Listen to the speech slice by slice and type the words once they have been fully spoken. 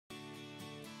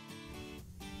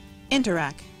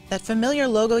Interac, that familiar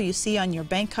logo you see on your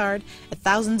bank card at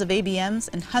thousands of ABMs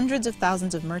and hundreds of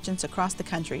thousands of merchants across the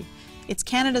country. It's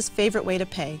Canada's favorite way to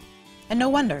pay. And no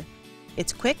wonder.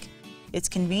 It's quick, it's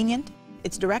convenient,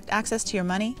 it's direct access to your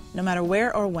money, no matter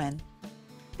where or when.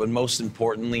 But most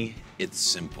importantly, it's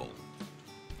simple.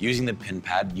 Using the PIN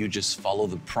pad, you just follow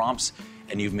the prompts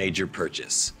and you've made your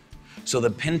purchase. So the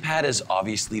PIN pad is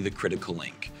obviously the critical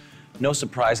link. No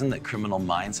surprising that criminal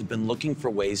minds have been looking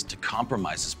for ways to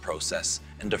compromise this process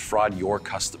and defraud your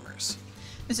customers.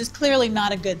 This is clearly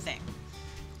not a good thing.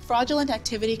 Fraudulent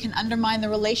activity can undermine the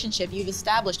relationship you've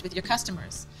established with your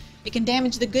customers. It can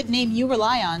damage the good name you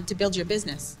rely on to build your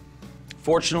business.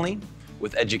 Fortunately,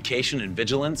 with education and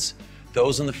vigilance,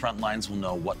 those on the front lines will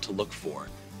know what to look for,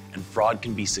 and fraud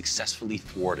can be successfully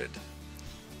thwarted.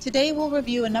 Today we'll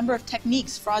review a number of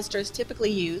techniques fraudsters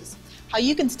typically use, how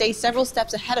you can stay several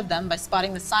steps ahead of them by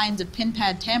spotting the signs of PIN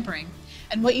pad tampering,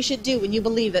 and what you should do when you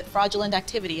believe that fraudulent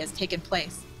activity has taken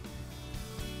place.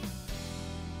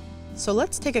 So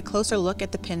let's take a closer look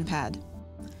at the PIN pad.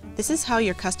 This is how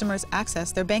your customers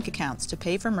access their bank accounts to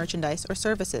pay for merchandise or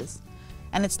services.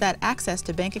 And it's that access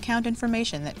to bank account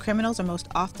information that criminals are most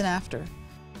often after.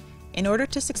 In order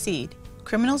to succeed,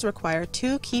 criminals require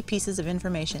two key pieces of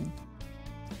information.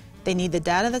 They need the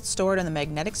data that's stored on the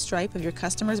magnetic stripe of your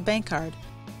customer's bank card,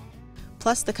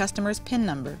 plus the customer's PIN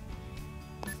number.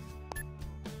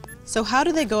 So how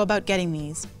do they go about getting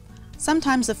these?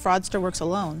 Sometimes the fraudster works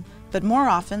alone, but more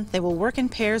often they will work in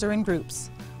pairs or in groups.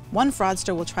 One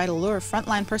fraudster will try to lure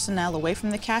frontline personnel away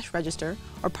from the cash register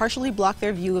or partially block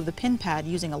their view of the PIN pad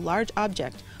using a large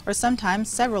object, or sometimes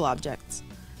several objects.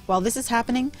 While this is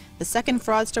happening, the second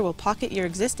fraudster will pocket your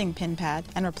existing PIN pad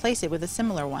and replace it with a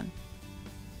similar one.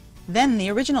 Then the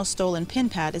original stolen PIN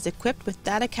pad is equipped with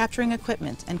data capturing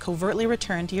equipment and covertly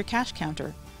returned to your cash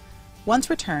counter. Once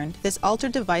returned, this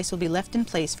altered device will be left in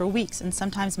place for weeks and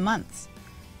sometimes months.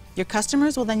 Your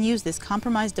customers will then use this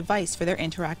compromised device for their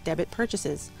Interac debit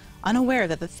purchases, unaware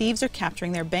that the thieves are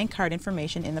capturing their bank card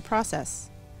information in the process.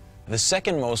 The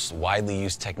second most widely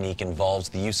used technique involves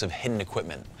the use of hidden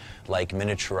equipment, like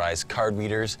miniaturized card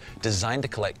readers designed to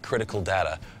collect critical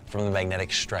data from the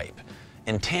magnetic stripe,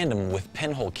 in tandem with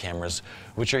pinhole cameras,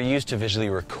 which are used to visually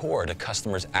record a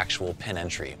customer's actual PIN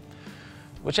entry.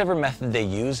 Whichever method they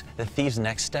use, the thief's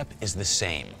next step is the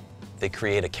same. They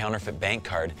create a counterfeit bank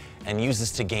card and use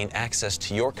this to gain access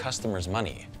to your customer's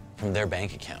money from their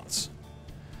bank accounts.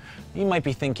 You might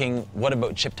be thinking, what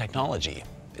about chip technology?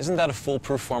 Isn't that a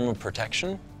foolproof form of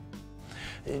protection?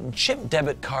 Chip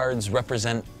debit cards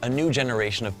represent a new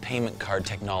generation of payment card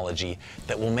technology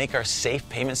that will make our safe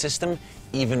payment system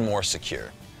even more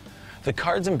secure. The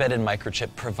card's embedded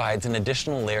microchip provides an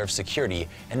additional layer of security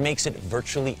and makes it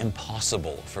virtually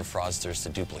impossible for fraudsters to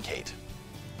duplicate.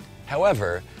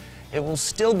 However, it will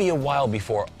still be a while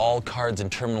before all cards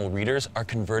and terminal readers are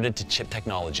converted to chip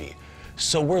technology,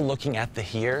 so we're looking at the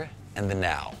here and the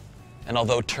now. And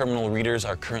although terminal readers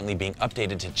are currently being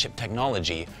updated to chip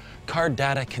technology, card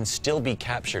data can still be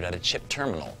captured at a chip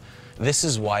terminal. This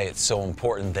is why it's so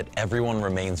important that everyone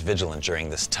remains vigilant during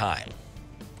this time.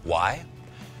 Why?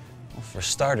 Well, for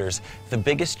starters, the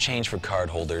biggest change for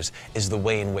cardholders is the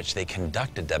way in which they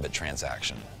conduct a debit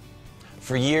transaction.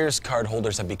 For years,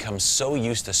 cardholders have become so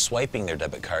used to swiping their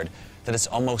debit card that it's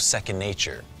almost second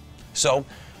nature. So,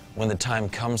 when the time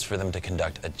comes for them to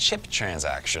conduct a chip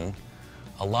transaction,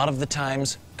 a lot of the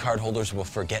times, cardholders will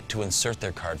forget to insert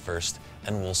their card first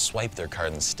and will swipe their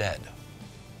card instead.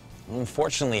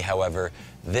 Unfortunately, however,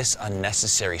 this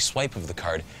unnecessary swipe of the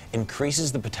card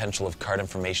increases the potential of card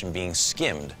information being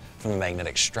skimmed from the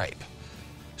magnetic stripe.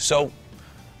 So,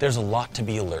 there's a lot to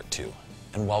be alert to,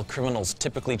 and while criminals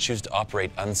typically choose to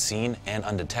operate unseen and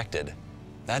undetected,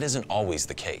 that isn't always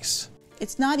the case.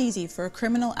 It's not easy for a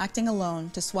criminal acting alone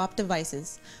to swap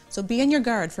devices, so be on your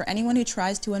guard for anyone who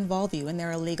tries to involve you in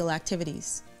their illegal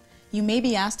activities. You may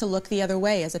be asked to look the other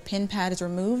way as a PIN pad is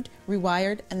removed,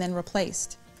 rewired, and then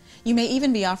replaced. You may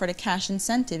even be offered a cash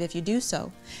incentive if you do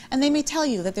so, and they may tell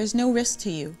you that there's no risk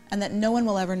to you and that no one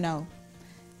will ever know.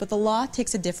 But the law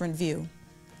takes a different view.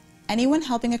 Anyone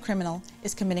helping a criminal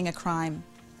is committing a crime.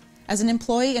 As an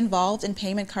employee involved in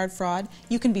payment card fraud,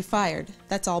 you can be fired,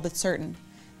 that's all but certain.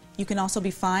 You can also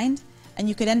be fined, and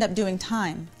you could end up doing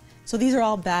time. So these are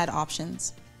all bad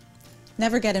options.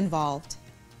 Never get involved.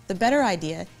 The better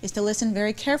idea is to listen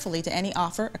very carefully to any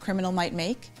offer a criminal might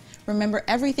make. Remember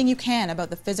everything you can about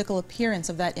the physical appearance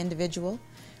of that individual.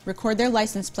 Record their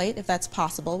license plate if that's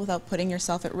possible without putting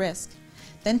yourself at risk.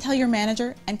 Then tell your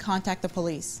manager and contact the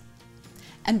police.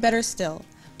 And better still,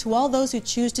 To all those who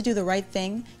choose to do the right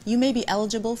thing, you may be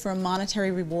eligible for a monetary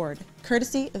reward,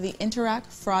 courtesy of the Interac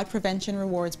Fraud Prevention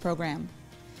Rewards Program.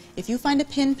 If you find a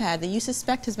PIN pad that you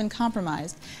suspect has been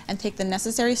compromised and take the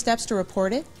necessary steps to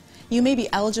report it, you may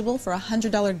be eligible for a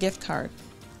 $100 gift card.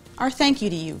 Our thank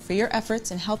you to you for your efforts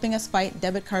in helping us fight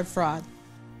debit card fraud.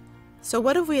 So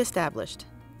what have we established?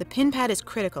 The PIN pad is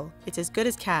critical, it's as good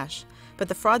as cash, but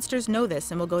the fraudsters know this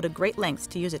and will go to great lengths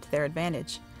to use it to their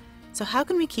advantage. So how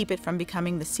can we keep it from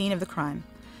becoming the scene of the crime?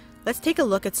 Let's take a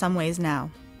look at some ways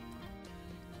now.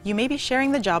 You may be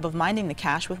sharing the job of minding the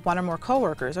cash with one or more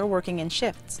coworkers or working in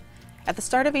shifts. At the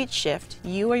start of each shift,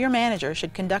 you or your manager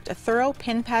should conduct a thorough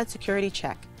PIN pad security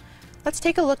check. Let's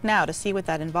take a look now to see what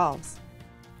that involves.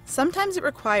 Sometimes it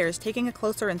requires taking a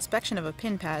closer inspection of a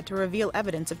PIN pad to reveal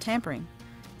evidence of tampering.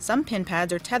 Some PIN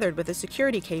pads are tethered with a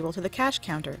security cable to the cash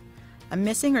counter. A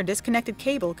missing or disconnected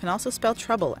cable can also spell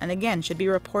trouble and again should be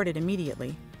reported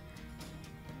immediately.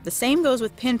 The same goes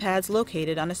with PIN pads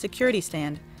located on a security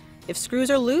stand. If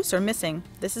screws are loose or missing,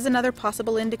 this is another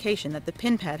possible indication that the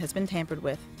PIN pad has been tampered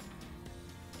with.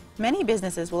 Many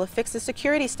businesses will affix a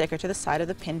security sticker to the side of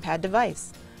the PIN pad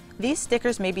device. These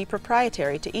stickers may be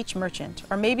proprietary to each merchant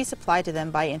or may be supplied to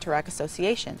them by Interac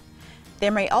Association. There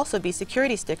may also be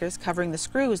security stickers covering the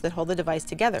screws that hold the device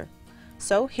together.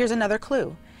 So here's another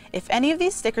clue. If any of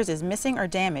these stickers is missing or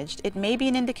damaged, it may be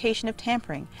an indication of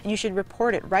tampering, and you should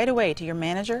report it right away to your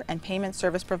manager and payment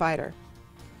service provider.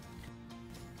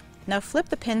 Now flip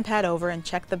the PIN pad over and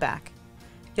check the back.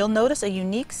 You'll notice a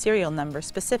unique serial number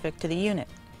specific to the unit.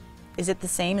 Is it the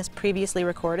same as previously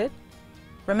recorded?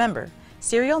 Remember,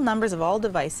 serial numbers of all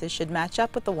devices should match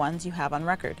up with the ones you have on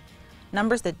record.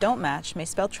 Numbers that don't match may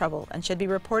spell trouble and should be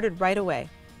reported right away.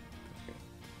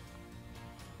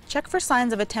 Check for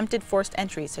signs of attempted forced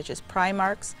entry such as pry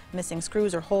marks, missing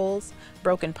screws or holes,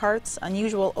 broken parts,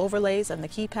 unusual overlays on the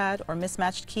keypad or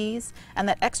mismatched keys, and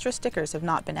that extra stickers have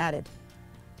not been added.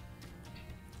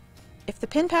 If the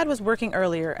PIN pad was working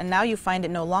earlier and now you find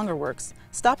it no longer works,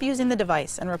 stop using the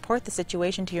device and report the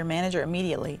situation to your manager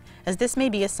immediately, as this may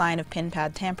be a sign of PIN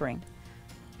pad tampering.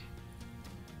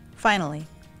 Finally,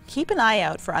 keep an eye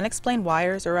out for unexplained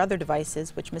wires or other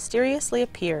devices which mysteriously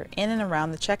appear in and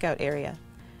around the checkout area.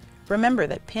 Remember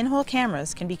that pinhole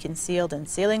cameras can be concealed in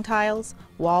ceiling tiles,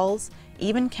 walls,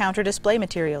 even counter display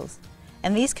materials,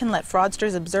 and these can let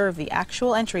fraudsters observe the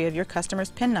actual entry of your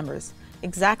customers' PIN numbers,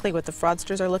 exactly what the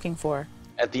fraudsters are looking for.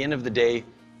 At the end of the day,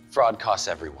 fraud costs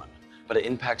everyone, but it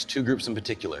impacts two groups in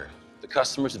particular: the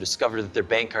customers who discover that their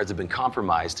bank cards have been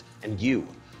compromised, and you,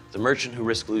 the merchant who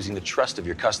risks losing the trust of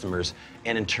your customers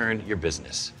and in turn your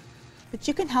business. But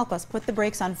you can help us put the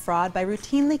brakes on fraud by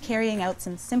routinely carrying out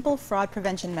some simple fraud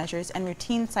prevention measures and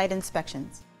routine site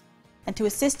inspections. And to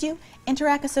assist you,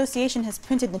 Interac Association has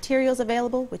printed materials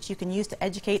available which you can use to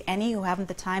educate any who haven't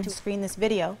the time to screen this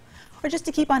video, or just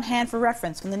to keep on hand for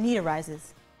reference when the need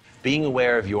arises. Being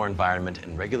aware of your environment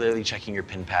and regularly checking your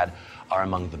PIN pad are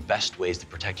among the best ways to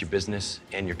protect your business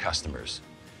and your customers.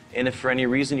 And if for any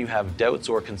reason you have doubts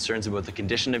or concerns about the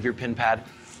condition of your PIN pad,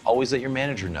 always let your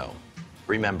manager know.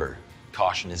 Remember,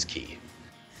 caution is key.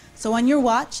 So on your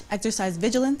watch, exercise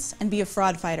vigilance and be a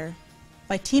fraud fighter.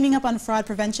 By teaming up on fraud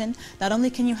prevention, not only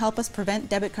can you help us prevent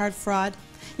debit card fraud,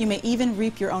 you may even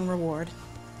reap your own reward.